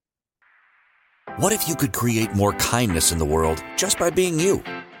What if you could create more kindness in the world just by being you?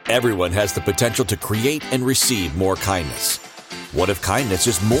 Everyone has the potential to create and receive more kindness. What if kindness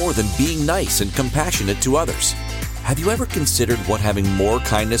is more than being nice and compassionate to others? Have you ever considered what having more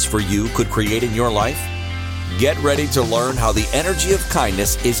kindness for you could create in your life? Get ready to learn how the energy of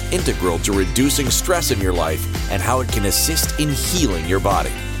kindness is integral to reducing stress in your life and how it can assist in healing your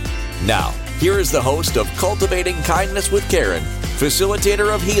body. Now, here is the host of Cultivating Kindness with Karen,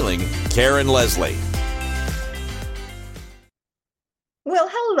 facilitator of healing, Karen Leslie. Well,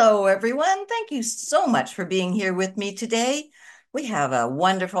 hello, everyone. Thank you so much for being here with me today. We have a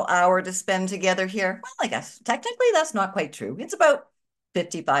wonderful hour to spend together here. Well, I guess technically that's not quite true. It's about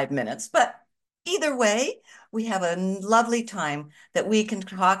 55 minutes, but either way, we have a lovely time that we can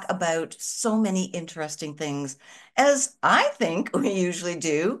talk about so many interesting things, as I think we usually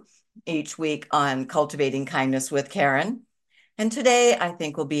do each week on Cultivating Kindness with Karen. And today, I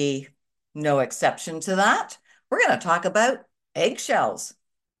think will be no exception to that. We're going to talk about eggshells.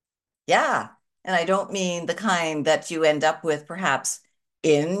 Yeah. And I don't mean the kind that you end up with perhaps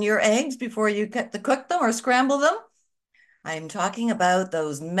in your eggs before you cook them or scramble them. I'm talking about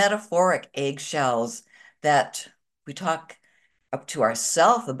those metaphoric eggshells that we talk up to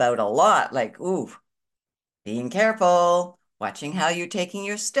ourselves about a lot, like, ooh, being careful, watching how you're taking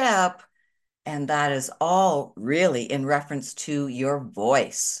your step. And that is all really in reference to your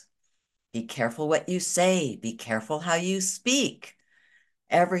voice. Be careful what you say, be careful how you speak.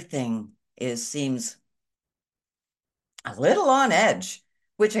 Everything seems a little on edge,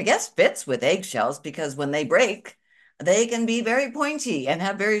 which I guess fits with eggshells because when they break, they can be very pointy and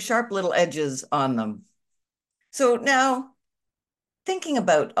have very sharp little edges on them. So now, thinking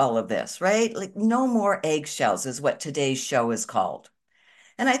about all of this, right? Like, no more eggshells is what today's show is called.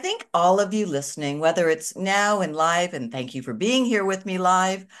 And I think all of you listening, whether it's now in live, and thank you for being here with me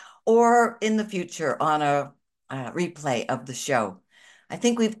live, or in the future on a replay of the show, I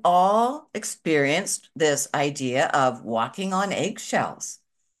think we've all experienced this idea of walking on eggshells.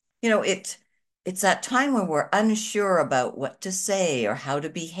 It's that time when we're unsure about what to say or how to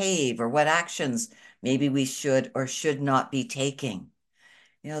behave or what actions maybe we should or should not be taking.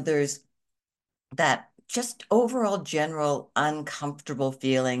 There's that just overall general uncomfortable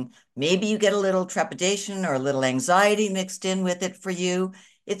feeling. Maybe you get a little trepidation or a little anxiety mixed in with it for you.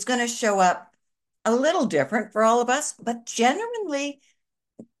 It's going to show up a little different for all of us, but genuinely,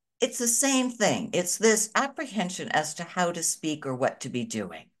 it's the same thing. It's this apprehension as to how to speak or what to be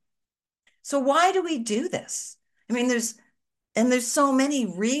doing. So why do we do this? I mean, there's so many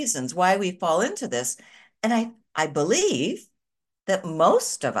reasons why we fall into this. And I believe that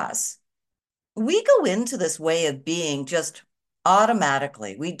most of us, we go into this way of being just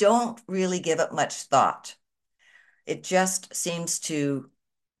automatically. We don't really give it much thought. It just seems to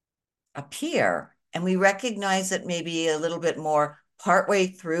appear, and we recognize it maybe a little bit more partway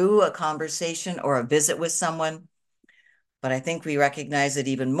through a conversation or a visit with someone. But I think we recognize it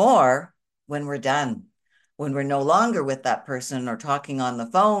even more when we're done, when we're no longer with that person or talking on the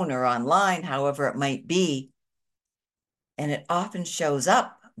phone or online, however it might be. And it often shows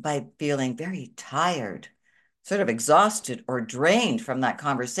up by feeling very tired, sort of exhausted or drained from that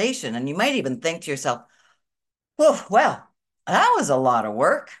conversation. And you might even think to yourself, oh, well, that was a lot of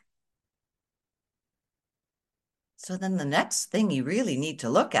work. So then the next thing you really need to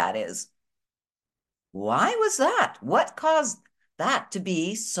look at is, why was that? What caused that to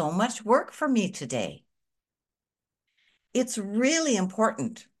be so much work for me today? It's really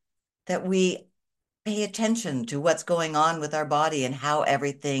important that we pay attention to what's going on with our body and how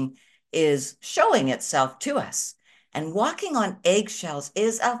everything is showing itself to us. And walking on eggshells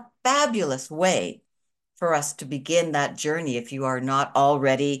is a fabulous way for us to begin that journey if you are not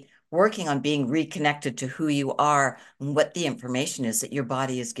already working on being reconnected to who you are and what the information is that your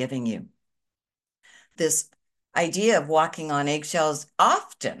body is giving you. This idea of walking on eggshells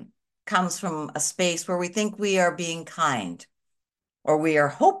often comes from a space where we think we are being kind or we are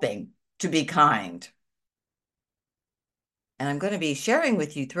hoping to be kind. And I'm going to be sharing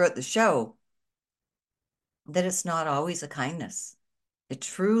with you throughout the show that it's not always a kindness. It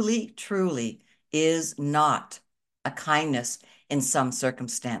truly, truly is not a kindness in some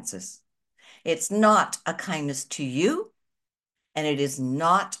circumstances. It's not a kindness to you, and it is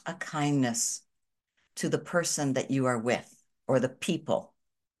not a kindness to the person that you are with or the people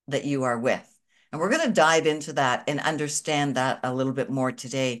that you are with. And we're going to dive into that and understand that a little bit more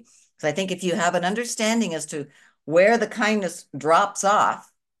today. So I think if you have an understanding as to where the kindness drops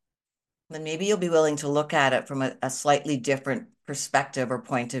off, then maybe you'll be willing to look at it from a slightly different perspective or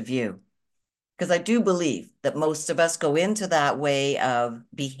point of view. Because I do believe that most of us go into that way of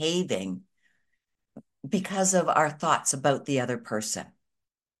behaving because of our thoughts about the other person.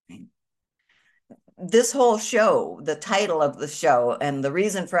 This whole show, the title of the show, and the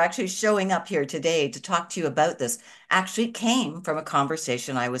reason for actually showing up here today to talk to you about this actually came from a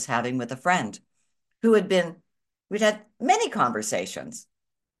conversation I was having with a friend who we'd had many conversations.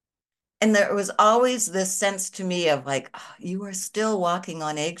 And there was always this sense to me of like, oh, you are still walking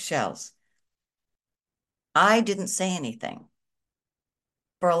on eggshells. I didn't say anything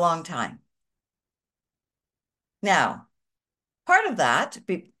for a long time. Now, part of that, to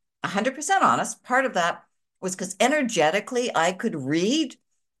be 100% honest, part of that was because energetically I could read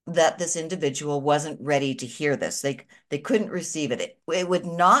that this individual wasn't ready to hear this. They couldn't receive it. It would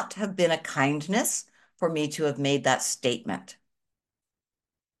not have been a kindness for me to have made that statement.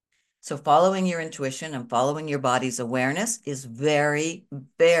 So following your intuition and following your body's awareness is very,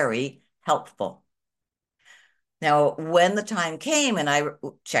 very helpful. Now, when the time came and I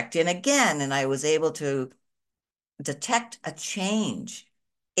checked in again and I was able to detect a change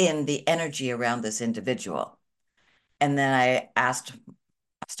in the energy around this individual. And then I asked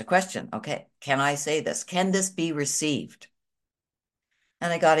a question. Okay, can I say this? Can this be received?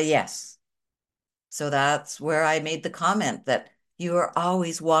 And I got a yes. So that's where I made the comment that you are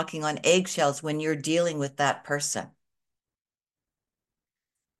always walking on eggshells when you're dealing with that person.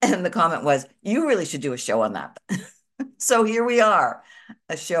 And the comment was, you really should do a show on that. So here we are,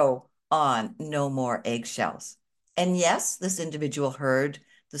 a show on no more eggshells. And yes, this individual heard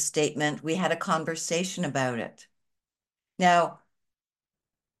the statement. We had a conversation about it. Now,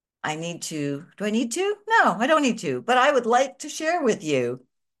 do I need to? No, I don't need to, but I would like to share with you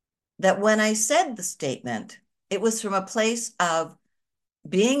that when I said the statement, it was from a place of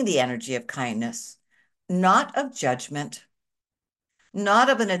being the energy of kindness, not of judgment, not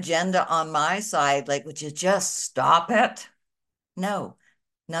of an agenda on my side, like, would you just stop it? No,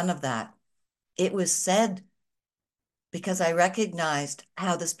 none of that. It was said because I recognized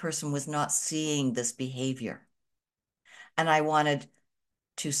how this person was not seeing this behavior. And I wanted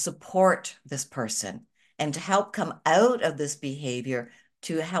to support this person and to help come out of this behavior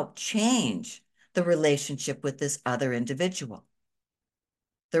to help change the relationship with this other individual.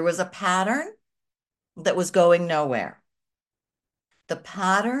 There was a pattern that was going nowhere. The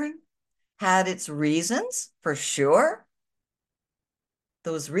pattern had its reasons, for sure.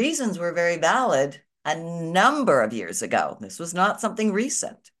 Those reasons were very valid a number of years ago. This was not something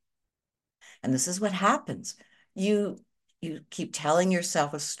recent. And this is what happens. You keep telling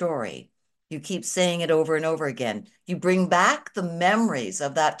yourself a story. You keep saying it over and over again. You bring back the memories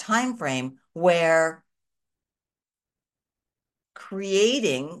of that time frame where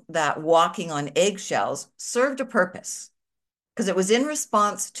creating that walking on eggshells served a purpose because it was in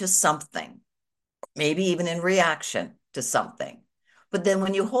response to something, maybe even in reaction to something. But then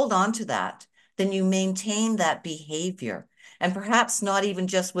when you hold on to that, then you maintain that behavior. And perhaps not even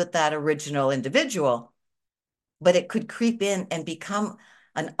just with that original individual, but it could creep in and become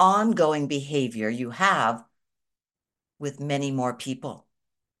an ongoing behavior you have with many more people.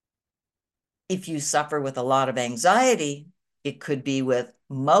 If you suffer with a lot of anxiety, it could be with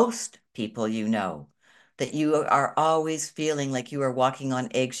most people you know, that you are always feeling like you are walking on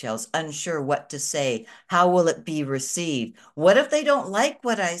eggshells, unsure what to say. How will it be received? What if they don't like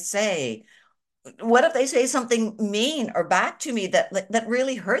what I say? What if they say something mean or back to me that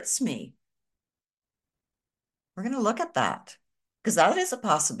really hurts me? We're going to look at that because that is a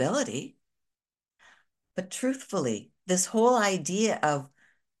possibility. But truthfully, this whole idea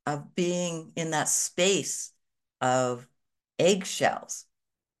of being in that space of eggshells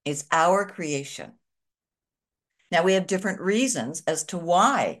is our creation. Now, we have different reasons as to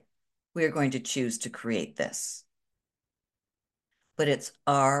why we are going to choose to create this, but it's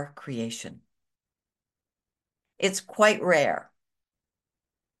our creation. It's quite rare.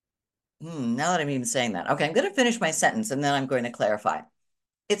 Now that I'm even saying that, okay, I'm going to finish my sentence and then I'm going to clarify.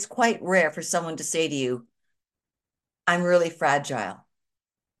 It's quite rare for someone to say to you, I'm really fragile,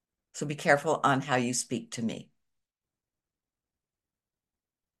 so be careful on how you speak to me.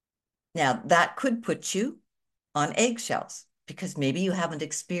 Now, that could put you on eggshells because maybe you haven't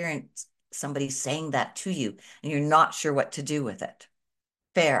experienced somebody saying that to you and you're not sure what to do with it.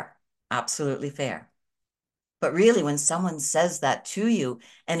 Fair, absolutely fair. But really, when someone says that to you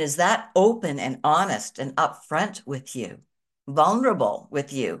and is that open and honest and upfront with you, vulnerable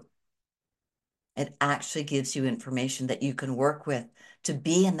with you, it actually gives you information that you can work with to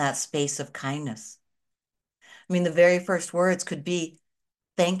be in that space of kindness. I mean, the very first words could be,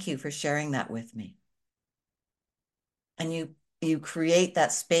 thank you for sharing that with me. And you create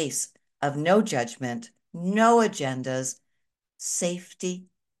that space of no judgment, no agendas, safety,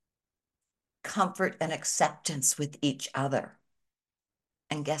 comfort and acceptance with each other.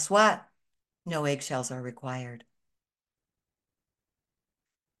 And guess what? No eggshells are required.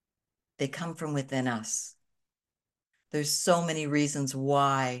 They come from within us. There's so many reasons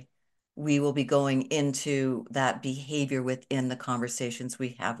why we will be going into that behavior within the conversations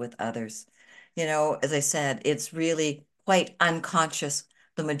we have with others. You know, as I said, it's really quite unconscious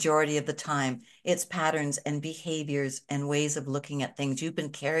the majority of the time. It's patterns and behaviors and ways of looking at things you've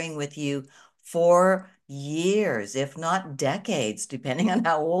been carrying with you for years, if not decades, depending on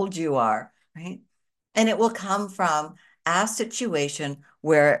how old you are, right? And it will come from a situation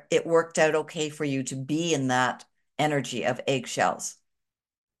where it worked out okay for you to be in that energy of eggshells.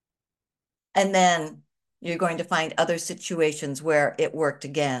 And then you're going to find other situations where it worked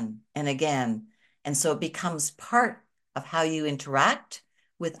again and again. And so it becomes part of how you interact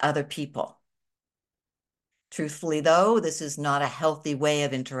with other people. Truthfully, though, this is not a healthy way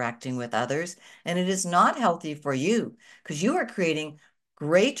of interacting with others, and it is not healthy for you because you are creating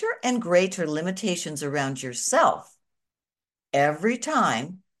greater and greater limitations around yourself every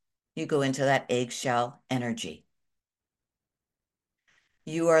time you go into that eggshell energy.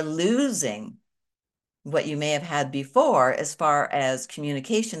 You are losing what you may have had before as far as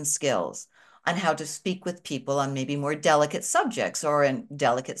communication skills on how to speak with people on maybe more delicate subjects or in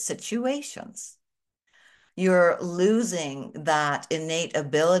delicate situations. You're losing that innate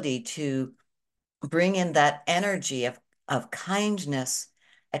ability to bring in that energy of kindness,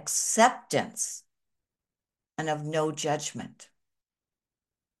 acceptance, and of no judgment.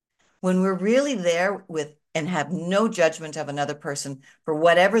 When we're really there with and have no judgment of another person for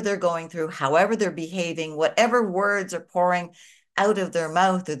whatever they're going through, however they're behaving, whatever words are pouring out of their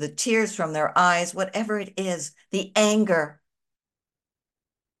mouth or the tears from their eyes, whatever it is, the anger.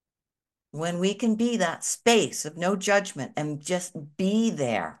 When we can be that space of no judgment and just be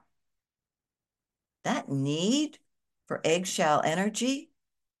there, that need for eggshell energy,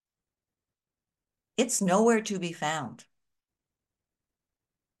 it's nowhere to be found.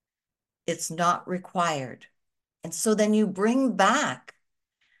 It's not required. And so then you bring back,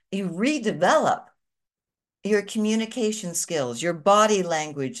 you redevelop your communication skills, your body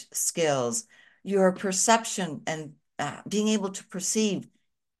language skills, your perception and being able to perceive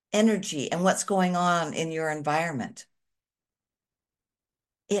energy and what's going on in your environment.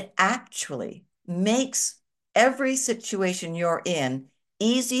 It actually makes every situation you're in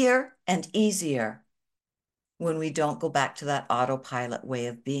easier and easier when we don't go back to that autopilot way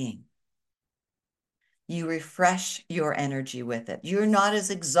of being. You refresh your energy with it. You're not as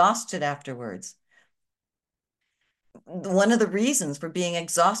exhausted afterwards. One of the reasons for being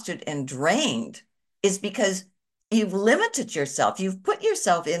exhausted and drained is because you've limited yourself. You've put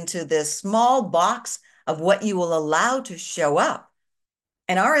yourself into this small box of what you will allow to show up.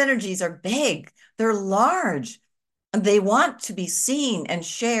 And our energies are big, they're large, and they want to be seen and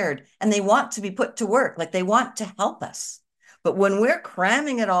shared, and they want to be put to work, like they want to help us. But when we're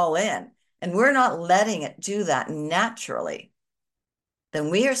cramming it all in and we're not letting it do that naturally, then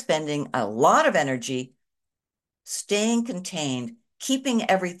we are spending a lot of energy staying contained, keeping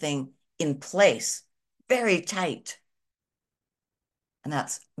everything in place, very tight. And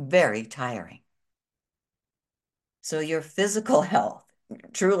that's very tiring. So your physical health,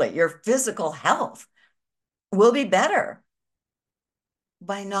 truly, your physical health will be better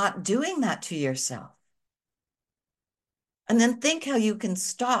by not doing that to yourself. And then think how you can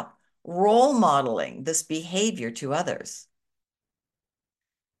stop role modeling this behavior to others.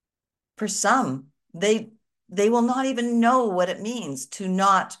 For some, they will not even know what it means to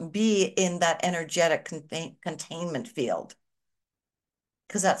not be in that energetic containment field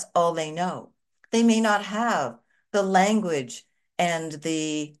because that's all they know. They may not have the language and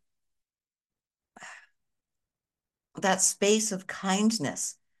that space of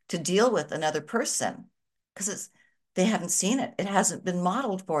kindness to deal with another person because they haven't seen it. It hasn't been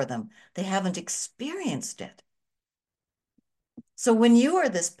modeled for them. They haven't experienced it. So when you are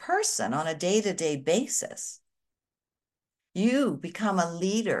this person on a day-to-day basis, you become a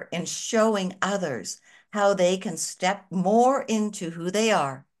leader in showing others how they can step more into who they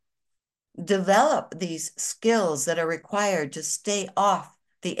are, develop these skills that are required to stay off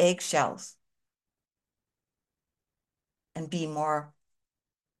the eggshells and be more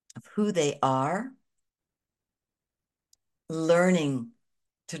of who they are, learning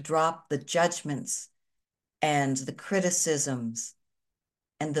to drop the judgments and the criticisms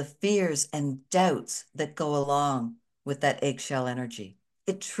and the fears and doubts that go along with that eggshell energy.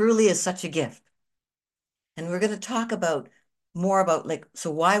 It truly is such a gift. And we're going to talk about more about like, so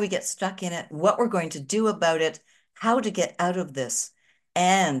why we get stuck in it, what we're going to do about it, how to get out of this,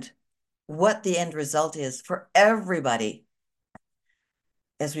 and what the end result is for everybody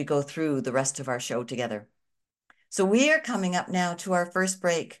as we go through the rest of our show together. So we are coming up now to our first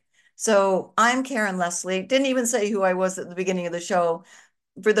break. So I'm Karen Leslie. Didn't even say who I was at the beginning of the show.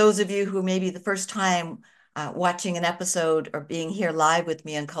 For those of you who may be the first time watching an episode or being here live with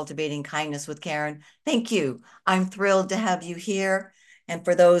me on Cultivating Kindness with Karen, thank you. I'm thrilled to have you here. And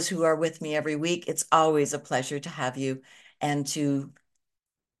for those who are with me every week, it's always a pleasure to have you and to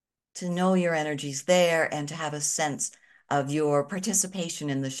know your energy's there and to have a sense of your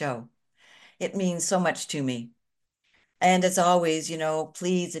participation in the show. It means so much to me. And as always,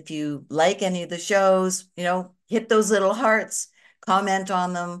 please, if you like any of the shows, hit those little hearts, comment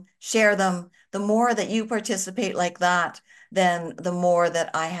on them, share them. The more that you participate like that, then the more that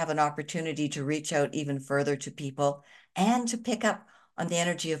I have an opportunity to reach out even further to people and to pick up on the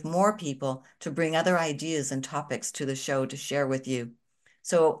energy of more people to bring other ideas and topics to the show to share with you.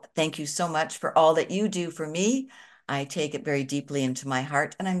 So thank you so much for all that you do for me. I take it very deeply into my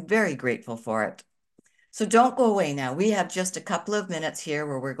heart, and I'm very grateful for it. So don't go away now. We have just a couple of minutes here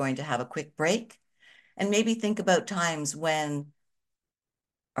where we're going to have a quick break and maybe think about times when,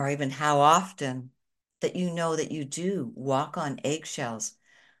 or even how often, that you know that you do walk on eggshells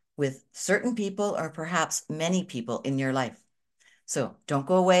with certain people or perhaps many people in your life. So don't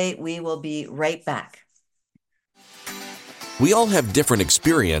go away. We will be right back. We all have different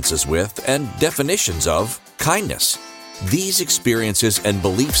experiences with and definitions of kindness. These experiences and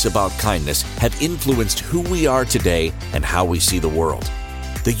beliefs about kindness have influenced who we are today and how we see the world.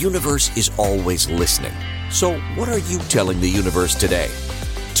 The universe is always listening. So what are you telling the universe today?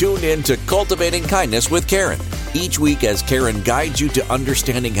 Tune in to Cultivating Kindness with Karen each week as Karen guides you to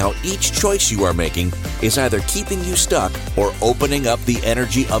understanding how each choice you are making is either keeping you stuck or opening up the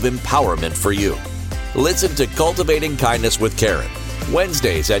energy of empowerment for you. Listen to Cultivating Kindness with Karen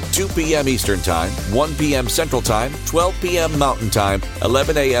Wednesdays at 2 p.m. Eastern Time, 1 p.m. Central Time, 12 p.m. Mountain Time,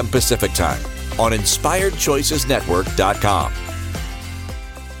 11 a.m. Pacific Time on InspiredChoicesNetwork.com.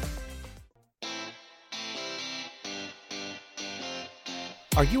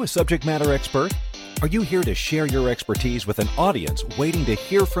 Are you a subject matter expert? Are you here to share your expertise with an audience waiting to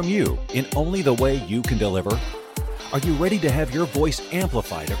hear from you in only the way you can deliver? Are you ready to have your voice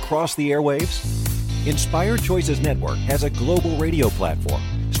amplified across the airwaves? Inspired Choices Network has a global radio platform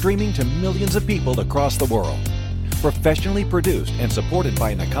streaming to millions of people across the world. Professionally produced and supported by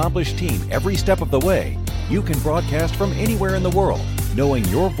an accomplished team every step of the way, you can broadcast from anywhere in the world, knowing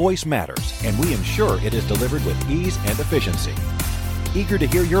your voice matters, and we ensure it is delivered with ease and efficiency. Eager to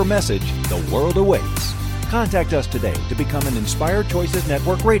hear your message, the world awaits. Contact us today to become an Inspired Choices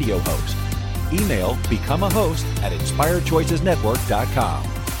Network radio host. Email become a host at InspiredChoicesNetwork.com.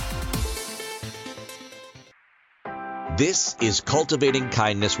 This is Cultivating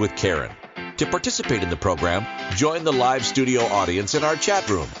Kindness with Karen. To participate in the program, join the live studio audience in our chat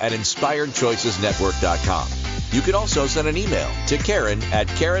room at InspiredChoicesNetwork.com. You can also send an email to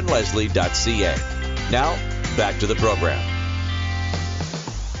Karen@KarenLeslie.ca. Now, back to the program.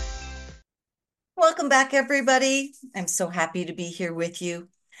 Welcome back, everybody. I'm so happy to be here with you.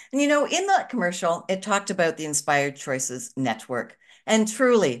 And in that commercial, it talked about the Inspired Choices Network. And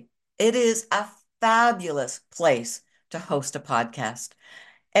truly, it is a fabulous place to host a podcast.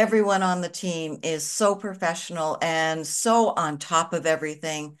 Everyone on the team is so professional and so on top of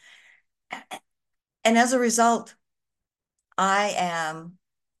everything. And as a result, I am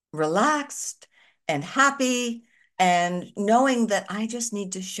relaxed and happy and knowing that I just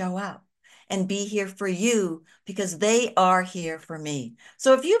need to show up and be here for you because they are here for me.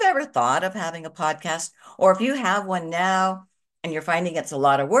 So if you've ever thought of having a podcast, or if you have one now and you're finding it's a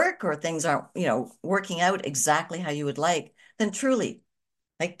lot of work or things aren't, working out exactly how you would like, then truly,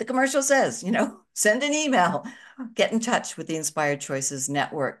 like the commercial says, send an email, get in touch with the Inspired Choices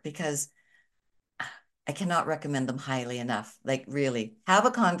Network because I cannot recommend them highly enough. Like really, have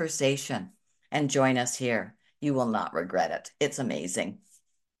a conversation and join us here. You will not regret it. It's amazing.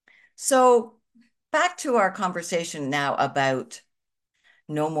 So back to our conversation now about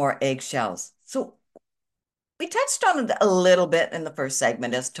no more eggshells. So we touched on it a little bit in the first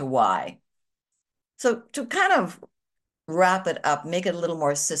segment as to why. So to kind of wrap it up, make it a little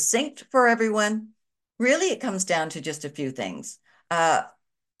more succinct for everyone, really it comes down to just a few things.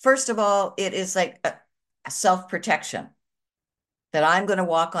 First of all, it is like a self-protection that I'm going to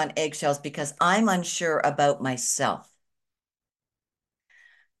walk on eggshells because I'm unsure about myself.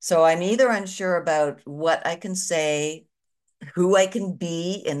 So I'm either unsure about what I can say, who I can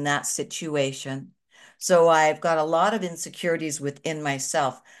be in that situation. So I've got a lot of insecurities within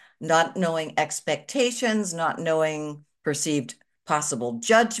myself, not knowing expectations, not knowing perceived possible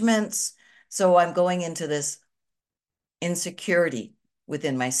judgments, So I'm going into this insecurity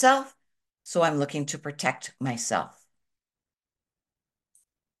within myself. So I'm looking to protect myself.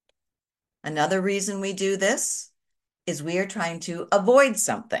 Another reason we do this is we are trying to avoid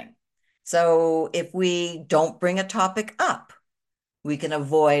something. So if we don't bring a topic up, we can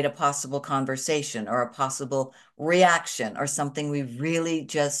avoid a possible conversation or a possible reaction or something we really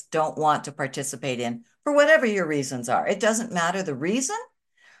just don't want to participate in for whatever your reasons are. It doesn't matter the reason,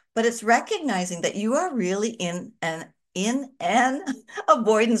 but it's recognizing that you are really in an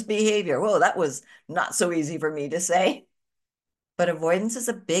avoidance behavior. Whoa, that was not so easy for me to say. But avoidance is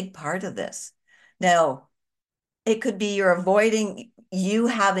a big part of this. Now, it could be you're avoiding you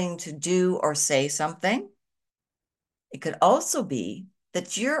having to do or say something. It could also be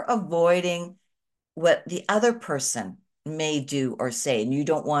that you're avoiding what the other person may do or say, and you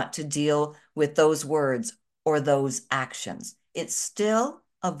don't want to deal with those words or those actions. It's still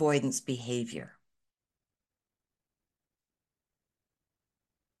avoidance behavior.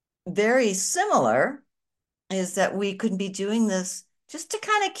 Very similar is that we could be doing this just to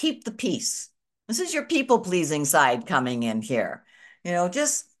kind of keep the peace. This is your people-pleasing side coming in here.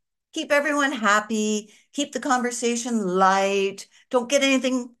 Just keep everyone happy, keep the conversation light, don't get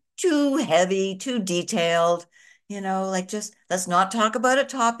anything too heavy, too detailed. Like just let's not talk about a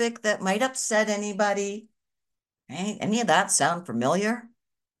topic that might upset anybody. Right? Any of that sound familiar?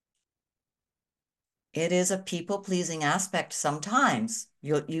 It is a people-pleasing aspect sometimes.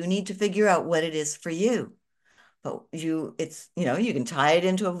 You need to figure out what it is for you. But you can tie it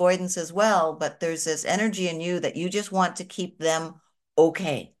into avoidance as well, but there's this energy in you that you just want to keep them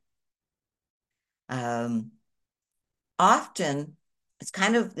okay. Often it's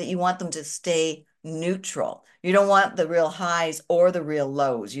kind of that you want them to stay neutral. You don't want the real highs or the real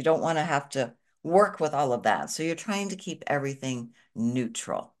lows. You don't want to have to work with all of that. So you're trying to keep everything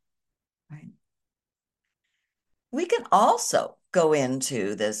neutral, right? We can also go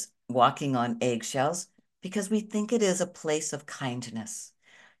into this walking on eggshells because we think it is a place of kindness.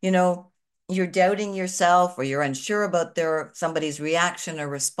 You're doubting yourself or you're unsure about somebody's reaction or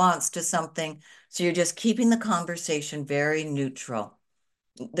response to something. So you're just keeping the conversation very neutral.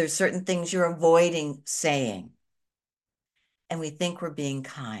 There's certain things you're avoiding saying, and we think we're being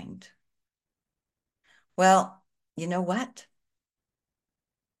kind. Well, you know what?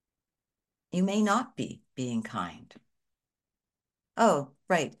 You may not be being kind. Oh,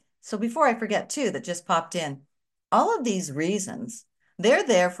 right. So before I forget too, that just popped in, all of these reasons, they're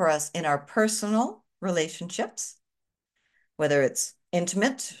there for us in our personal relationships, whether it's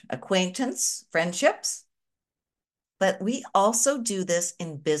intimate, acquaintance, friendships, but we also do this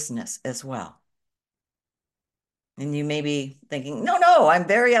in business as well. And you may be thinking, no, I'm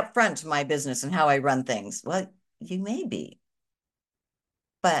very upfront to my business and how I run things. Well, you may be,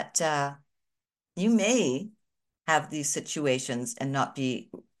 but you may have these situations and not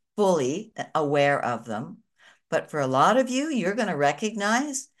be fully aware of them. But for a lot of you, you're going to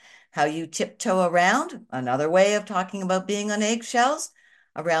recognize how you tiptoe around, another way of talking about being on eggshells,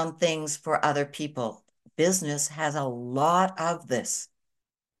 around things for other people. Business has a lot of this.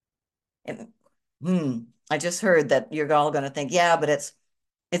 I just heard that you're all going to think, yeah, but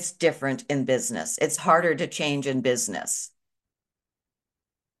it's different in business. It's harder to change in business.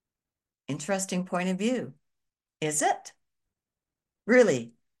 Interesting point of view. Is it?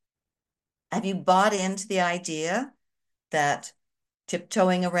 Really? Have you bought into the idea that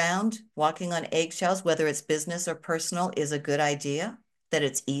tiptoeing around, walking on eggshells, whether it's business or personal, is a good idea? That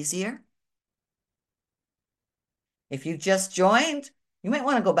it's easier? If you just joined, you might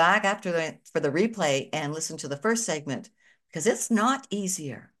want to go back for the replay and listen to the first segment because it's not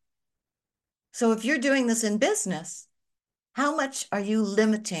easier. So if you're doing this in business, how much are you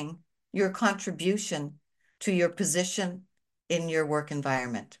limiting your contribution to your position in your work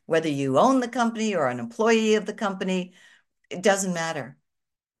environment? Whether you own the company or an employee of the company, it doesn't matter,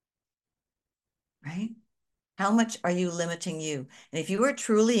 right? How much are you limiting you? And if you are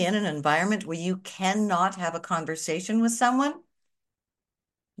truly in an environment where you cannot have a conversation with someone,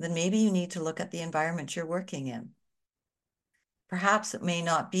 then maybe you need to look at the environment you're working in. Perhaps it may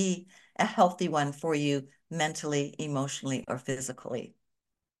not be a healthy one for you mentally, emotionally, or physically.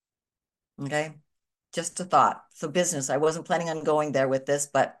 Okay, just a thought. So business, I wasn't planning on going there with this,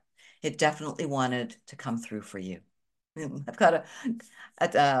 but it definitely wanted to come through for you. I've got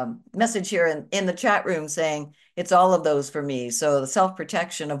a message here in the chat room saying it's all of those for me. So the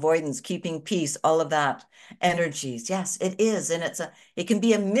self-protection, avoidance, keeping peace, all of that energies. Yes, it is. And it can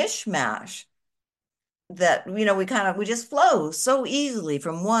be a mishmash that, we just flow so easily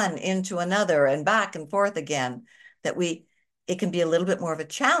from one into another and back and forth again that it can be a little bit more of a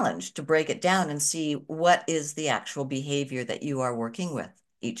challenge to break it down and see what is the actual behavior that you are working with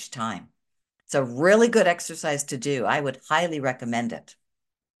each time. It's a really good exercise to do. I would highly recommend it.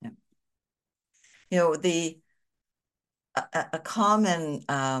 You know, a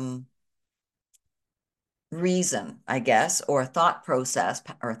common reason, I guess, or thought process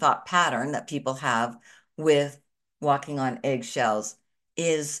or thought pattern that people have with walking on eggshells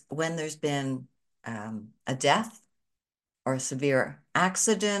is when there's been a death or a severe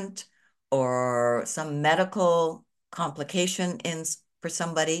accident or some medical complication for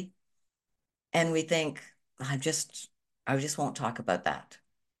somebody, and we think, I just won't talk about that.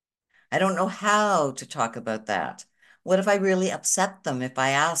 I don't know how to talk about that. What if I really upset them if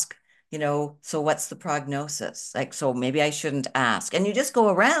I ask, so what's the prognosis? Like, so maybe I shouldn't ask. And you just go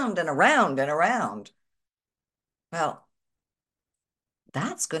around and around and around. Well,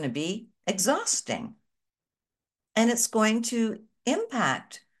 that's going to be exhausting. And it's going to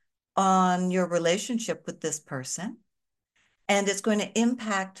impact on your relationship with this person. And it's going to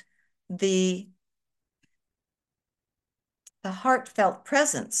impact the heartfelt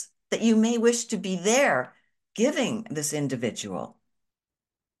presence that you may wish to be there giving this individual.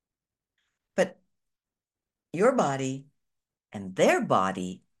 But your body and their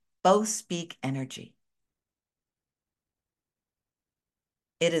body both speak energy.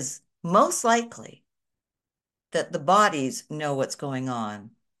 It is most likely that the bodies know what's going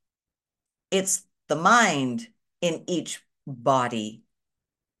on. It's the mind in each body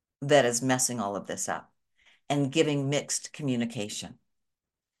that is messing all of this up and giving mixed communication.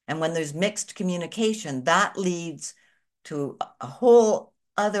 And when there's mixed communication, that leads to a whole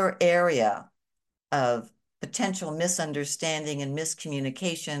other area of potential misunderstanding and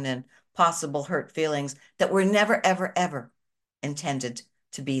miscommunication and possible hurt feelings that were never, ever, ever intended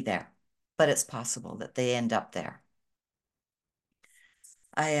to be there. But it's possible that they end up there.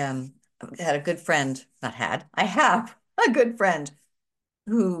 I had a good friend, I have a good friend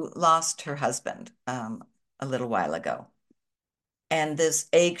who lost her husband a little while ago. And this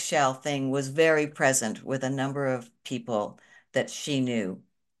eggshell thing was very present with a number of people that she knew.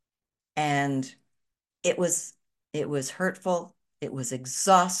 And it was hurtful. It was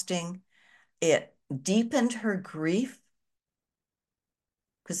exhausting. It deepened her grief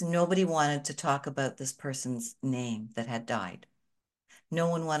because nobody wanted to talk about this person's name that had died. No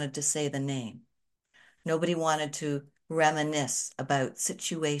one wanted to say the name. Nobody wanted to reminisce about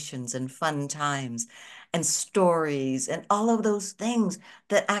situations and fun times and stories and all of those things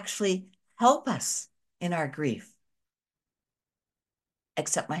that actually help us in our grief.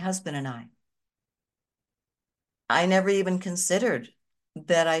 Except my husband and I. I never even considered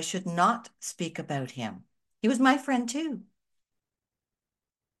that I should not speak about him. He was my friend too.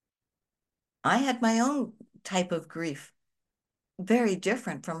 I had my own type of grief, very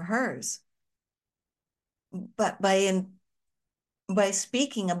different from hers. But by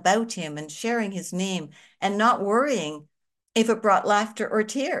speaking about him and sharing his name and not worrying if it brought laughter or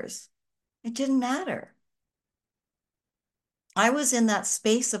tears, it didn't matter. I was in that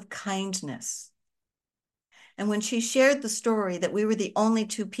space of kindness. And when she shared the story that we were the only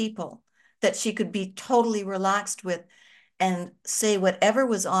two people that she could be totally relaxed with and say whatever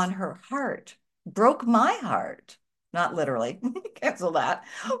was on her heart, broke my heart. Not literally, cancel that.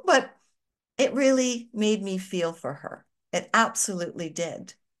 But it really made me feel for her. It absolutely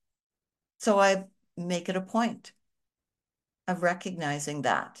did. So I make it a point of recognizing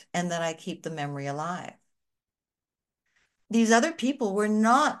that and that I keep the memory alive. These other people were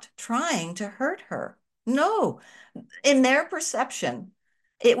not trying to hurt her. No, in their perception,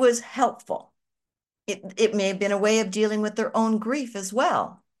 it was helpful. It may have been a way of dealing with their own grief as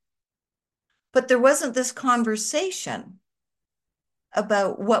well. But there wasn't this conversation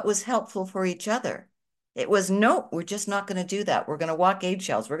about what was helpful for each other. It was, nope, we're just not going to do that. We're going to walk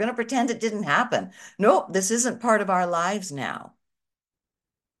eggshells. We're going to pretend it didn't happen. Nope, this isn't part of our lives now.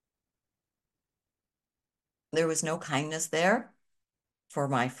 There was no kindness there for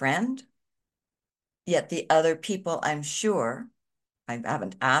my friend. Yet the other people, I'm sure, I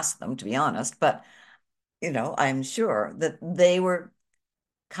haven't asked them to be honest, but I'm sure that they were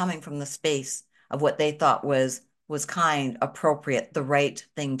coming from the space of what they thought was kind, appropriate, the right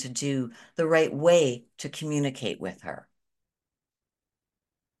thing to do, the right way to communicate with her.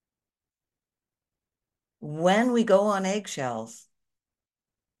 When we go on eggshells,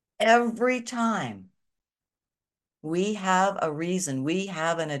 every time we have a reason, we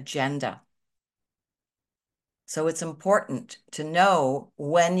have an agenda. So it's important to know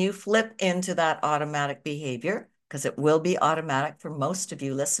when you flip into that automatic behavior, because it will be automatic for most of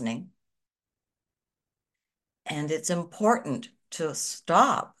you listening. And it's important to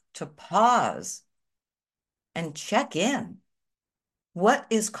stop, to pause, and check in. What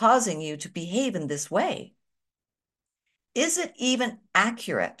is causing you to behave in this way? Is it even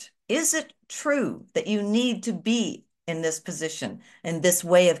accurate? Is it true that you need to be in this position, in this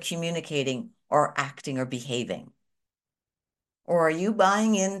way of communicating or acting or behaving? Or are you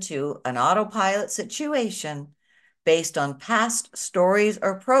buying into an autopilot situation based on past stories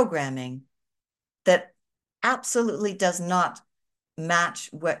or programming that absolutely does not match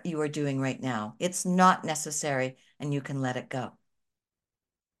what you are doing right now? It's not necessary, and you can let it go.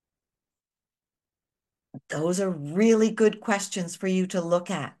 Those are really good questions for you to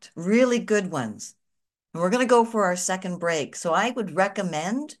look at, really good ones. And we're going to go for our second break. So I would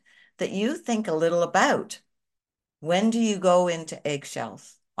recommend that you think a little about, when do you go into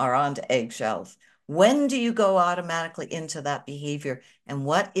eggshells or onto eggshells? When do you go automatically into that behavior? And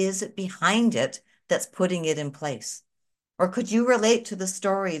what is it behind it that's putting it in place? Or could you relate to the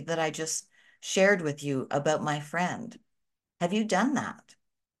story that I just shared with you about my friend? Have you done that?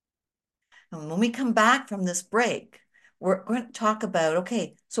 And when we come back from this break, we're going to talk about,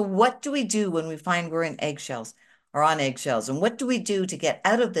 okay, so what do we do when we find we're in eggshells or on eggshells? And what do we do to get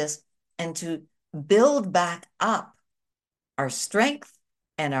out of this and to build back up our strength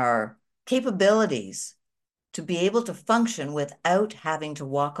and our capabilities to be able to function without having to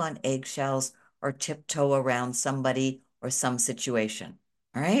walk on eggshells or tiptoe around somebody or some situation?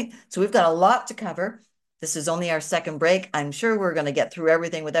 All right. So we've got a lot to cover. This is only our second break. I'm sure we're going to get through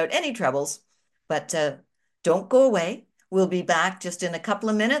everything without any troubles, but don't go away. We'll be back just in a couple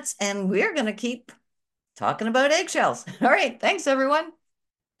of minutes, and we're going to keep talking about eggshells. All right. Thanks, everyone.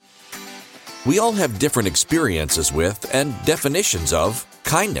 We all have different experiences with and definitions of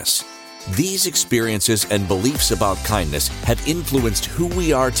kindness. These experiences and beliefs about kindness have influenced who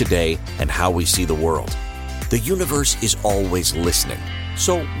we are today and how we see the world. The universe is always listening.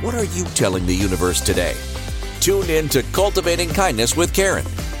 So what are you telling the universe today? Tune in to Cultivating Kindness with Karen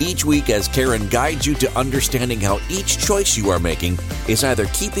each week as Karen guides you to understanding how each choice you are making is either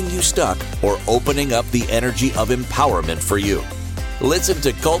keeping you stuck or opening up the energy of empowerment for you. Listen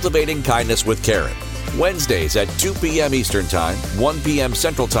to Cultivating Kindness with Karen, Wednesdays at 2 p.m. Eastern Time, 1 p.m.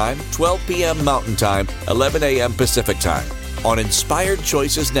 Central Time, 12 p.m. Mountain Time, 11 a.m. Pacific Time on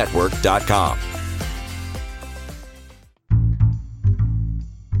InspiredChoicesNetwork.com.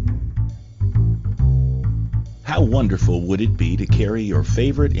 How wonderful would it be to carry your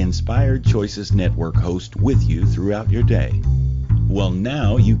favorite Inspired Choices Network host with you throughout your day? Well,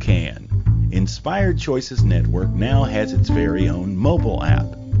 now you can. Inspired Choices Network now has its very own mobile app.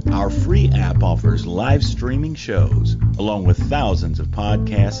 Our free app offers live streaming shows, along with thousands of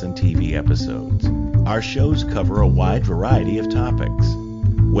podcasts and TV episodes. Our shows cover a wide variety of topics.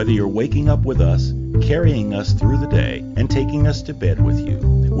 Whether you're waking up with us, carrying us through the day, and taking us to bed with you,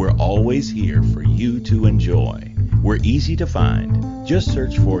 we're always here for you to enjoy. We're easy to find. Just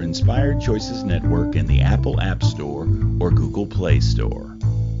search for Inspired Choices Network in the Apple App Store or Google Play Store.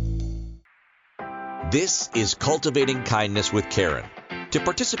 This is Cultivating Kindness with Karen. To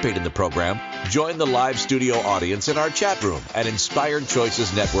participate in the program, join the live studio audience in our chat room at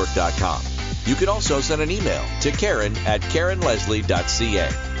InspiredChoicesNetwork.com. You can also send an email to Karen@KarenLeslie.ca.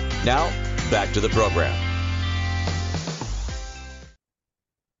 Now, back to the program.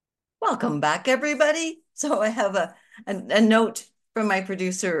 Welcome back, everybody. So I have a note from my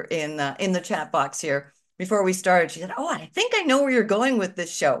producer in the chat box here before we started. She said, "Oh, I think I know where you're going with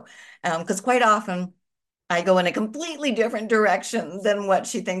this show," because quite often I go in a completely different direction than what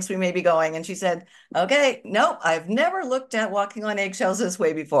she thinks we may be going. And she said, "Okay, nope, I've never looked at walking on eggshells this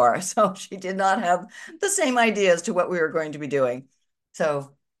way before." So she did not have the same idea as to what we were going to be doing.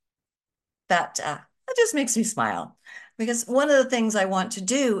 So that just makes me smile, because one of the things I want to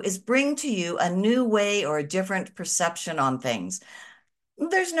do is bring to you a new way or a different perception on things.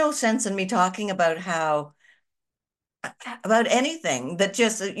 There's no sense in me talking about anything that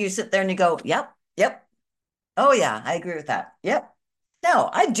just you sit there and you go, yep, yep. Oh yeah, I agree with that. Yep. No,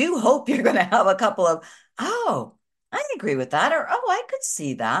 I do hope you're going to have a couple of, oh, I agree with that, or oh, I could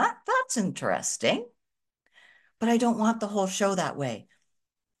see that. That's interesting. But I don't want the whole show that way.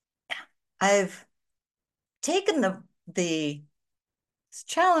 I've taken the is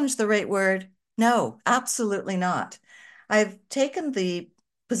challenge the right word? No, absolutely not. I've taken the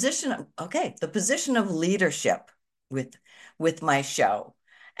position of leadership with my show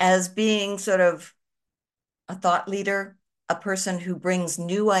as being sort of a thought leader, a person who brings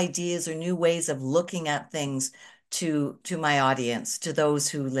new ideas or new ways of looking at things to my audience, to those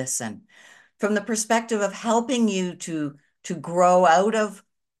who listen, from the perspective of helping you to grow out of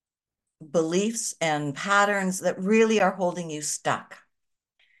beliefs and patterns that really are holding you stuck,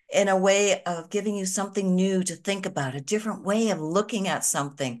 in a way of giving you something new to think about, a different way of looking at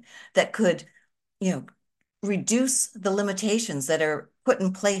something that could, you know, reduce the limitations that are put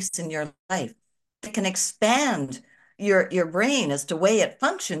in place in your life. It can expand your brain as to way it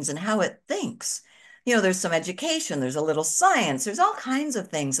functions and how it thinks. There's some education, there's a little science, there's all kinds of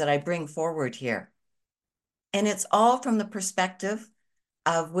things that I bring forward here. And it's all from the perspective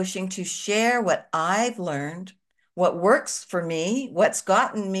of wishing to share what I've learned, what works for me, what's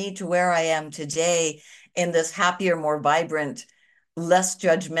gotten me to where I am today in this happier, more vibrant, less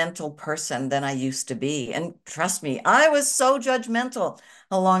judgmental person than I used to be. And trust me, I was so judgmental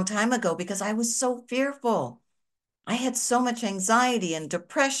a long time ago because I was so fearful. I had so much anxiety and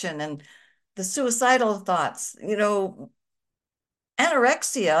depression and the suicidal thoughts,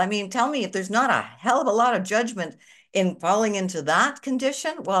 anorexia. I mean, tell me if there's not a hell of a lot of judgment in falling into that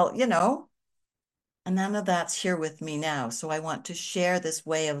condition. Well, and none of that's here with me now. So I want to share this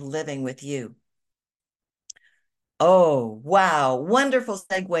way of living with you. Oh, wow. Wonderful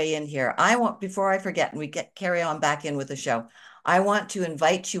segue in here. Before I forget and carry on back in with the show, I want to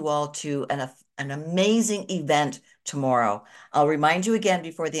invite you all to an amazing event tomorrow. I'll remind you again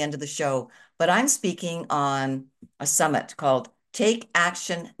before the end of the show, but I'm speaking on a summit called Take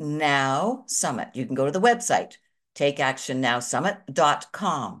Action Now Summit. You can go to the website,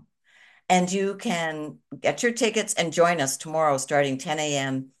 takeactionnowsummit.com. And you can get your tickets and join us tomorrow starting 10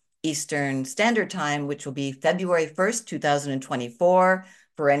 a.m. Eastern Standard Time, which will be February 1st, 2024.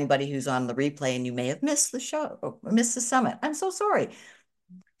 For anybody who's on the replay and you may have missed the show or missed the summit, I'm so sorry.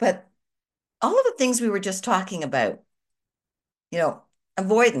 But all of the things we were just talking about,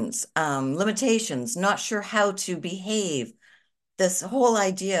 avoidance, limitations, not sure how to behave, this whole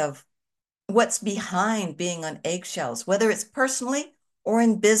idea of what's behind being on eggshells, whether it's personally or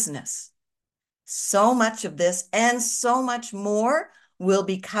in business. So much of this and so much more will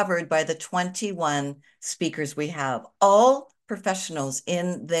be covered by the 21 speakers we have, all professionals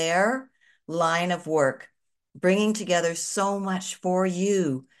in their line of work, bringing together so much for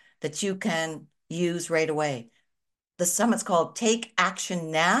you that you can use right away. The summit's called Take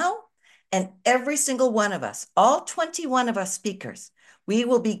Action Now, and every single one of us, all 21 of us speakers, we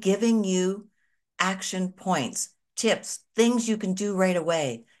will be giving you action points, tips, things you can do right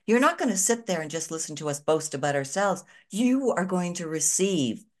away. You're not going to sit there and just listen to us boast about ourselves. You are going to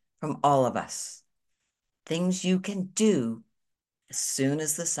receive from all of us things you can do as soon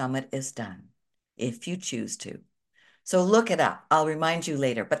as the summit is done, if you choose to. So look it up. I'll remind you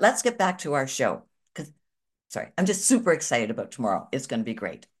later, but let's get back to our show. I'm just super excited about tomorrow. It's going to be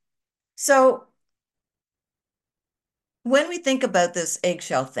great. So when we think about this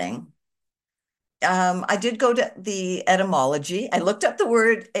eggshell thing, I did go to the etymology. I looked up the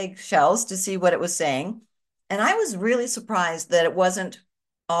word eggshells to see what it was saying. And I was really surprised that it wasn't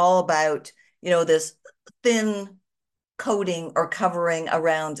all about, this thin coating or covering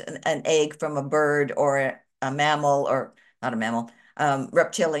around an egg from a bird or a mammal, or not a mammal,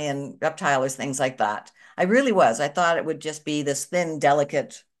 reptile or things like that. I really was. I thought it would just be this thin,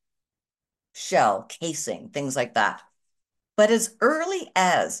 delicate shell casing, things like that. But as early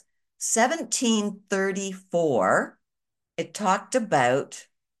as 1734, it talked about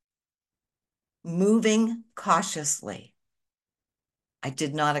moving cautiously. I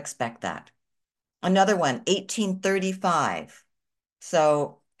did not expect that. Another one, 1835.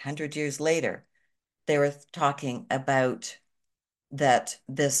 So 100 years later, they were talking about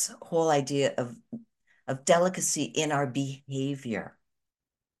this whole idea of delicacy in our behavior.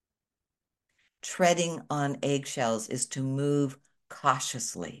 Treading on eggshells is to move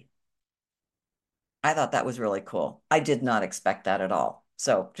cautiously. I thought that was really cool. I did not expect that at all.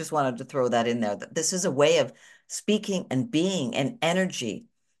 So just wanted to throw that in there. That this is a way of speaking and being an energy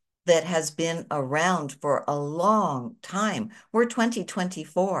that has been around for a long time. We're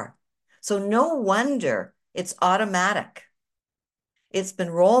 2024. So no wonder it's automatic. It's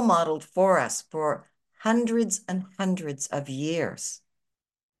been role modeled for us for hundreds and hundreds of years.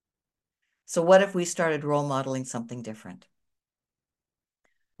 So what if we started role modeling something different?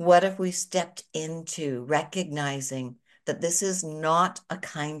 What if we stepped into recognizing that this is not a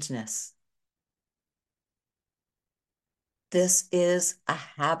kindness? This is a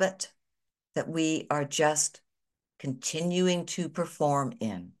habit that we are just continuing to perform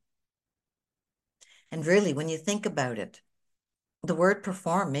in. And really, when you think about it, the word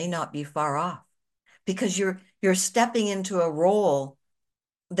perform may not be far off, because you're stepping into a role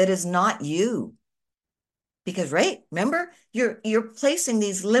that is not you. Because, right, remember, you're placing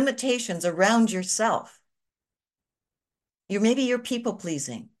these limitations around yourself. Maybe you're people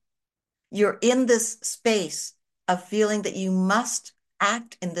pleasing. You're in this space of feeling that you must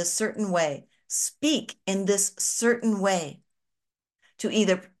act in this certain way, speak in this certain way to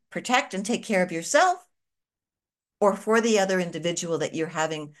either protect and take care of yourself or for the other individual that you're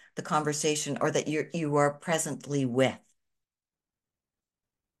having the conversation or that you are presently with.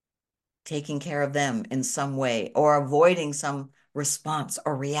 Taking care of them in some way or avoiding some response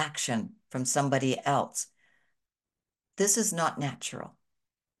or reaction from somebody else. This is not natural.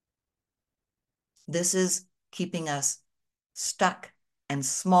 This is keeping us stuck and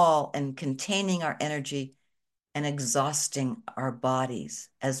small and containing our energy and exhausting our bodies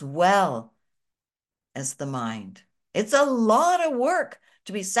as well as the mind. It's a lot of work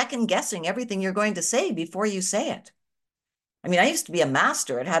to be second guessing everything you're going to say before you say it. I mean, I used to be a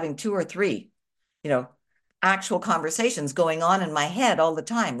master at having 2 or 3, actual conversations going on in my head all the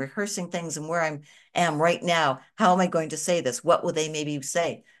time, rehearsing things and where I am right now. How am I going to say this? What will they maybe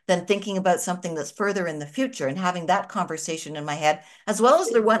say? Then thinking about something that's further in the future and having that conversation in my head, as well as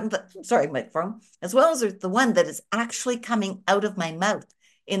the one that, sorry, microphone, as well as the one that is actually coming out of my mouth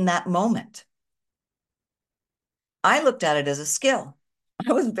in that moment. I looked at it as a skill.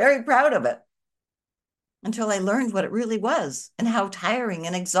 I was very proud of it until I learned what it really was and how tiring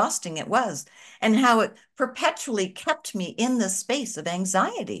and exhausting it was and how it perpetually kept me in this space of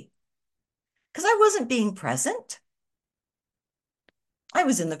anxiety because I wasn't being present. I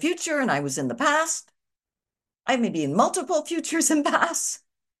was in the future and I was in the past. I may be in multiple futures and pasts,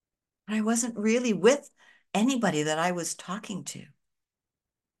 but I wasn't really with anybody that I was talking to.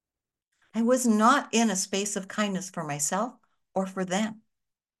 I was not in a space of kindness for myself or for them.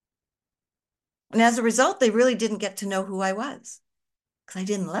 And as a result, they really didn't get to know who I was because I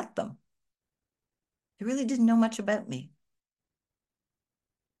didn't let them. They really didn't know much about me.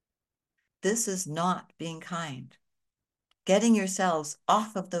 This is not being kind. Getting yourselves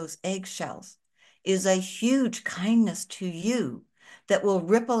off of those eggshells is a huge kindness to you that will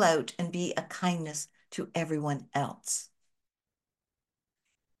ripple out and be a kindness to everyone else.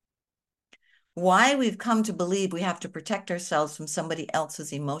 Why we've come to believe we have to protect ourselves from somebody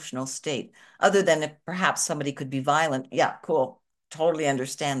else's emotional state, other than if perhaps somebody could be violent. Yeah, cool. Totally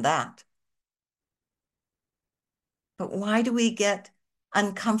understand that. But why do we get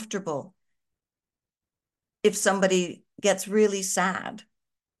uncomfortable if somebody gets really sad?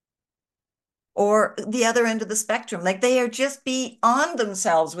 Or the other end of the spectrum, like they are just beyond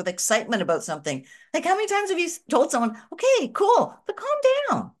themselves with excitement about something. Like how many times have you told someone, okay, cool, but calm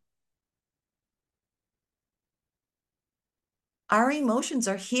down? Our emotions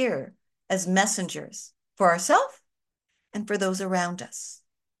are here as messengers for ourselves and for those around us.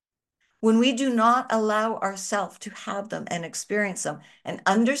 When we do not allow ourselves to have them and experience them and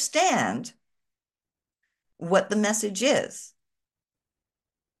understand what the message is,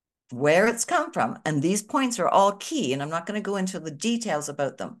 where it's come from, and these points are all key, and I'm not going to go into the details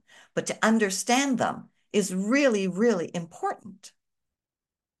about them, but to understand them is really, really important.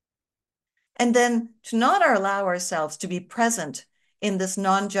 And then to not allow ourselves to be present in this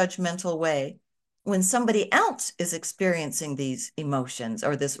non-judgmental way when somebody else is experiencing these emotions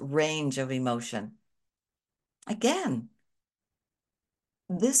or this range of emotion. Again,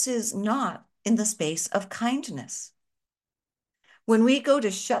 this is not in the space of kindness. When we go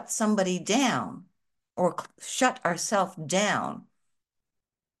to shut somebody down or shut ourselves down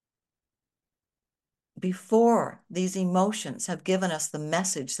before these emotions have given us the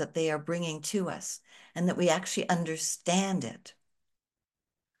message that they are bringing to us and that we actually understand it,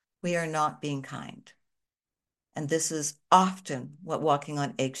 we are not being kind. And this is often what walking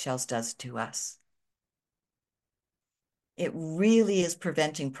on eggshells does to us. It really is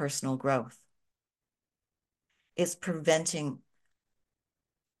preventing personal growth. It's preventing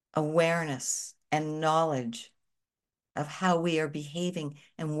awareness and knowledge of how we are behaving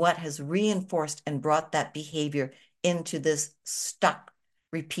and what has reinforced and brought that behavior into this stuck,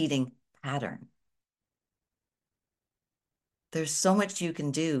 repeating pattern. There's so much you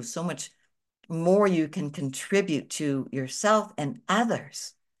can do, so much more you can contribute to yourself and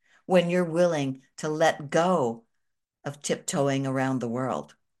others when you're willing to let go of tiptoeing around the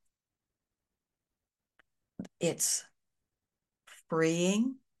world. It's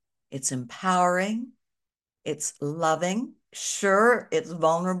freeing, it's empowering, it's loving. Sure, it's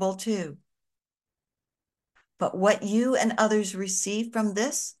vulnerable too. But what you and others receive from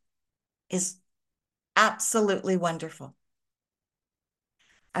this is absolutely wonderful.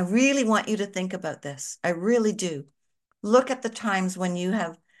 I really want you to think about this. I really do. Look at the times when you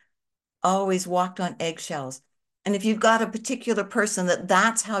have always walked on eggshells. And if you've got a particular person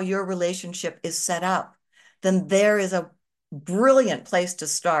that's how your relationship is set up, then there is a brilliant place to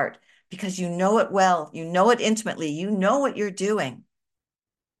start because you know it well, you know it intimately, you know what you're doing.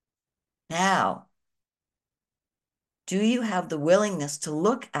 Now, do you have the willingness to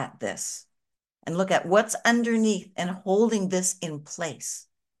look at this and look at what's underneath and holding this in place?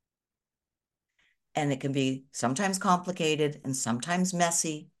 And it can be sometimes complicated and sometimes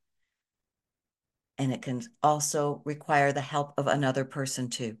messy. And it can also require the help of another person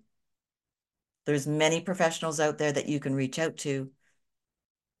too. There's many professionals out there that you can reach out to,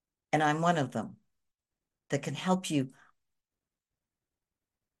 and I'm one of them that can help you.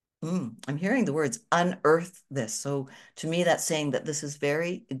 I'm hearing the words unearth this. So to me, that's saying that this is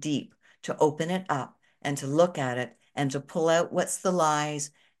very deep, to open it up and to look at it and to pull out what's the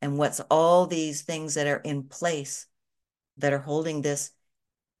lies and what's all these things that are in place that are holding this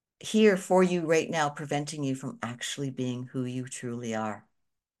here for you right now, preventing you from actually being who you truly are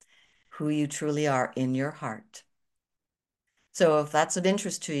in your heart. So if that's of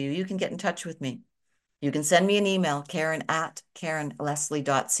interest to you, you can get in touch with me. You can send me an email,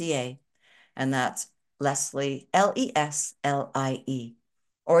 karen@karenleslie.ca, and that's Leslie, Leslie.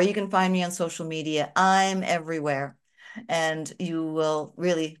 Or you can find me on social media. I'm everywhere. And you will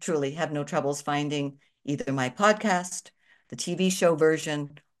really, truly have no troubles finding either my podcast, the TV show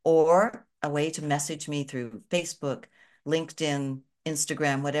version, or a way to message me through Facebook, LinkedIn,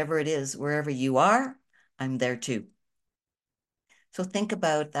 Instagram, whatever it is, wherever you are, I'm there too. So think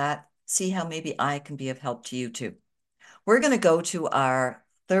about that. See how maybe I can be of help to you too. We're going to go to our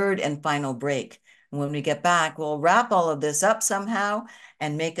third and final break. And when we get back, we'll wrap all of this up somehow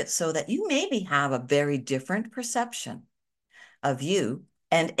and make it so that you maybe have a very different perception of you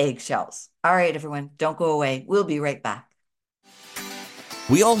and eggshells. All right, everyone, don't go away. We'll be right back.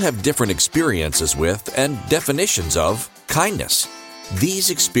 We all have different experiences with and definitions of kindness. These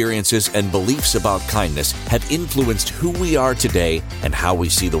experiences and beliefs about kindness have influenced who we are today and how we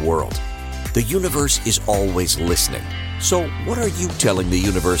see the world. The universe is always listening. So what are you telling the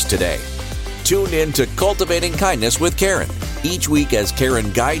universe today? Tune in to Cultivating Kindness with Karen each week as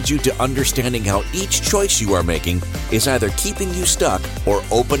Karen guides you to understanding how each choice you are making is either keeping you stuck or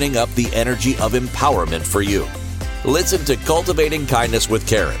opening up the energy of empowerment for you. Listen to Cultivating Kindness with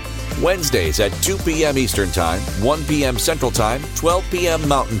Karen, Wednesdays at 2 p.m. Eastern Time, 1 p.m. Central Time, 12 p.m.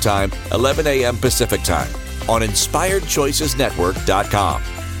 Mountain Time, 11 a.m. Pacific Time on InspiredChoicesNetwork.com.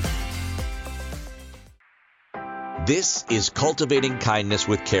 This is Cultivating Kindness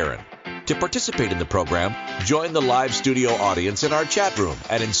with Karen. To participate in the program, join the live studio audience in our chat room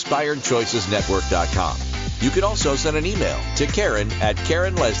at InspiredChoicesNetwork.com. You can also send an email to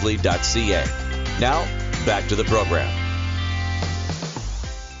Karen@KarenLeslie.ca. Now, back to the program.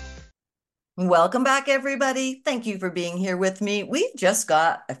 Welcome back, everybody. Thank you for being here with me. We've just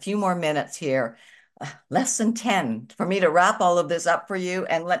got a few more minutes here, less than 10, for me to wrap all of this up for you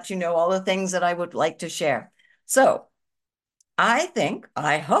and let you know all the things that I would like to share. So I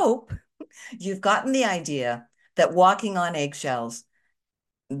hope you've gotten the idea that walking on eggshells,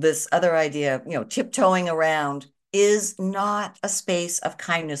 this other idea, tiptoeing around, is not a space of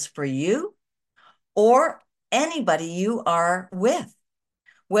kindness for you or anybody you are with,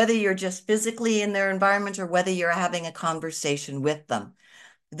 whether you're just physically in their environment or whether you're having a conversation with them.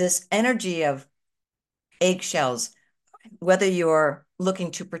 This energy of eggshells, whether you're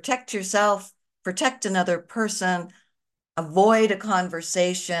looking to protect yourself, protect another person, avoid a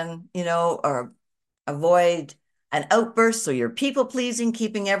conversation, or avoid an outburst, so you're people-pleasing,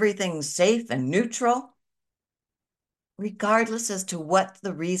 keeping everything safe and neutral. Regardless as to what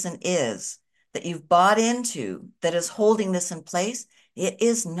the reason is that you've bought into that is holding this in place, it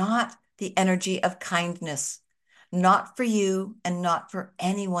is not the energy of kindness, not for you and not for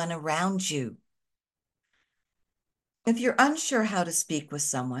anyone around you. If you're unsure how to speak with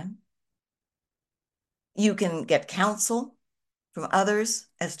someone, you can get counsel from others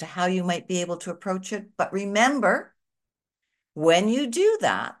as to how you might be able to approach it. But remember, when you do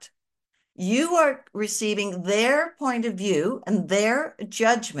that, you are receiving their point of view and their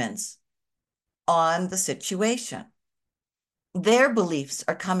judgments on the situation. Their beliefs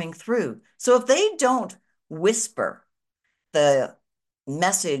are coming through. So if they don't whisper the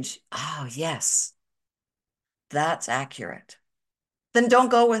message, oh, yes, that's accurate, then don't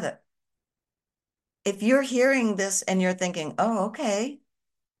go with it. If you're hearing this and you're thinking, oh, okay,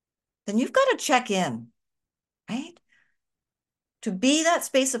 then you've got to check in, right? To be that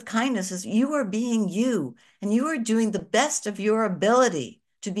space of kindness is you are being you, and you are doing the best of your ability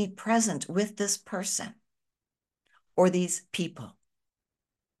to be present with this person or these people.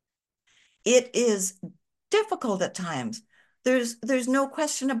 It is difficult at times. There's no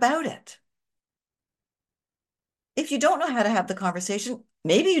question about it. If you don't know how to have the conversation,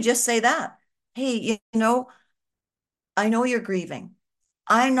 Maybe you just say that. Hey, I know you're grieving.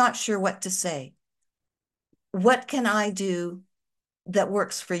 I'm not sure what to say. What can I do that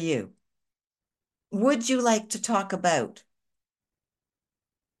works for you? Would you like to talk about?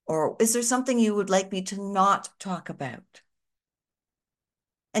 Or is there something you would like me to not talk about?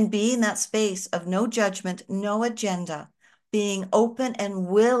 And be in that space of no judgment, no agenda, being open and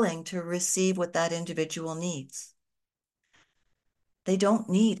willing to receive what that individual needs. They don't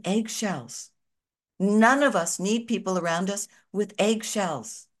need eggshells. None of us need people around us with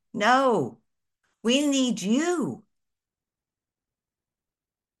eggshells. No, we need you.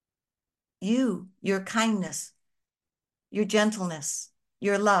 You, your kindness, your gentleness,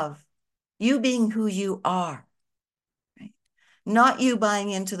 your love, you being who you are, right? Not you buying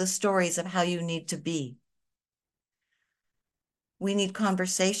into the stories of how you need to be. We need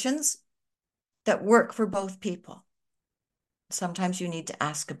conversations that work for both people. Sometimes you need to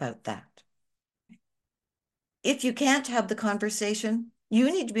ask about that. If you can't have the conversation,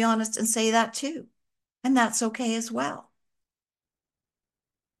 you need to be honest and say that too. And that's okay as well.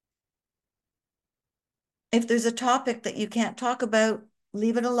 If there's a topic that you can't talk about,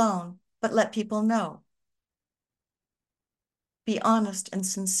 leave it alone, but let people know. Be honest and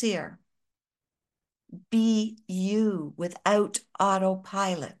sincere. Be you without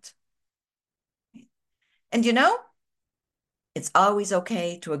autopilot. And it's always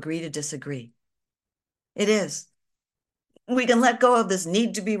okay to agree to disagree. It is. We can let go of this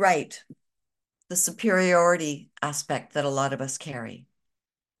need to be right, the superiority aspect that a lot of us carry.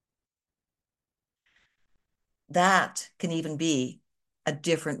 That can even be a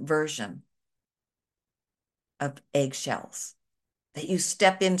different version of eggshells, that you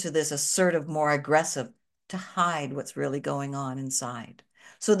step into this assertive, more aggressive to hide what's really going on inside.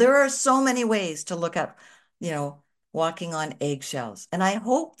 So there are so many ways to look at, walking on eggshells. And I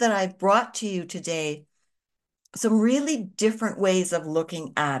hope that I've brought to you today some really different ways of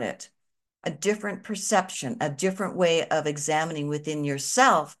looking at it, a different perception, a different way of examining within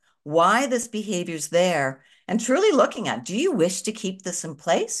yourself why this behavior's there, and truly looking at, do you wish to keep this in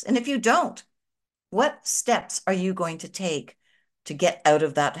place? And if you don't, what steps are you going to take to get out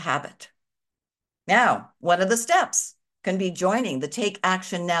of that habit? Now, one of the steps can be joining the Take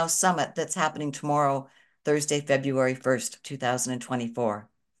Action Now Summit that's happening tomorrow, Thursday, February 1st, 2024.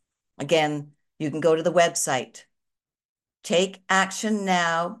 Again, you can go to the website,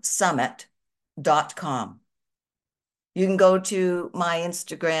 takeactionnowsummit.com. You can go to my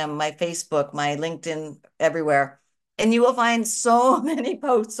Instagram, my Facebook, my LinkedIn, everywhere, and you will find so many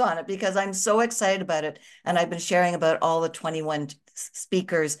posts on it because I'm so excited about it. And I've been sharing about all the 21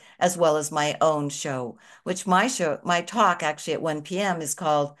 speakers as well as my own show, which my talk actually at 1 p.m. is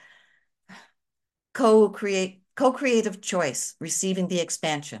called Co-Creative Choice, Receiving the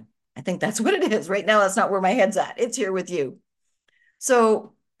Expansion. I think that's what it is. Right now, that's not where my head's at. It's here with you.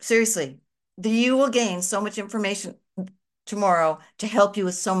 So seriously, you will gain so much information tomorrow to help you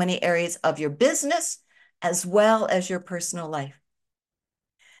with so many areas of your business as well as your personal life.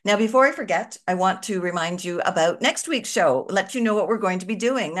 Now, before I forget, I want to remind you about next week's show, let you know what we're going to be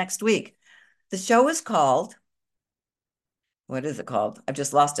doing next week. The show is called, what is it called? I've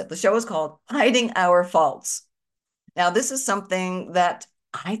just lost it. The show is called Hiding Our Faults. Now, this is something that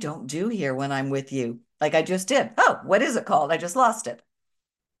I don't do here when I'm with you, like I just did. Oh, what is it called? I just lost it.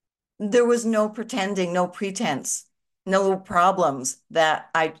 There was no pretending, no pretense, no problems that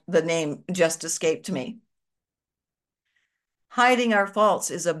the name just escaped me. Hiding our faults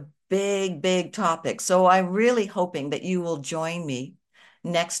is a big, big topic. So I'm really hoping that you will join me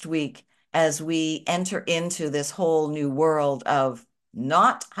next week as we enter into this whole new world of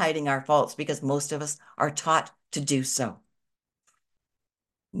not hiding our faults, because most of us are taught to do so.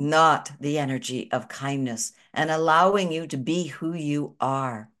 Not the energy of kindness and allowing you to be who you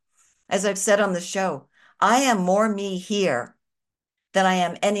are. As I've said on the show, I am more me here than I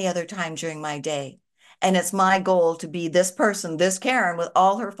am any other time during my day. And it's my goal to be this person, this Karen, with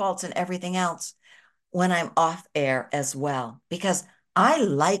all her faults and everything else when I'm off air as well, because I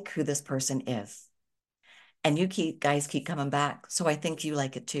like who this person is. And you guys keep coming back. So I think you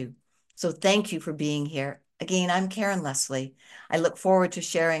like it too. So thank you for being here. Again, I'm Karen Leslie. I look forward to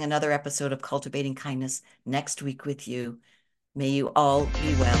sharing another episode of Cultivating Kindness next week with you. May you all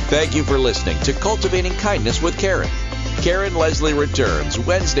be well. Thank you for listening to Cultivating Kindness with Karen. Karen Leslie returns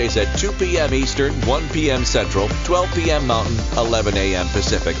Wednesdays at 2 p.m. Eastern, 1 p.m. Central, 12 p.m. Mountain, 11 a.m.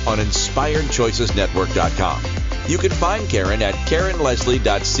 Pacific on InspiredChoicesNetwork.com. You can find Karen at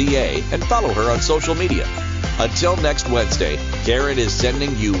KarenLeslie.ca and follow her on social media. Until next Wednesday, Karen is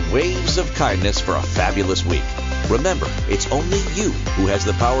sending you waves of kindness for a fabulous week. Remember, it's only you who has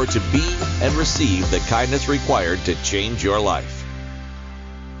the power to be and receive the kindness required to change your life.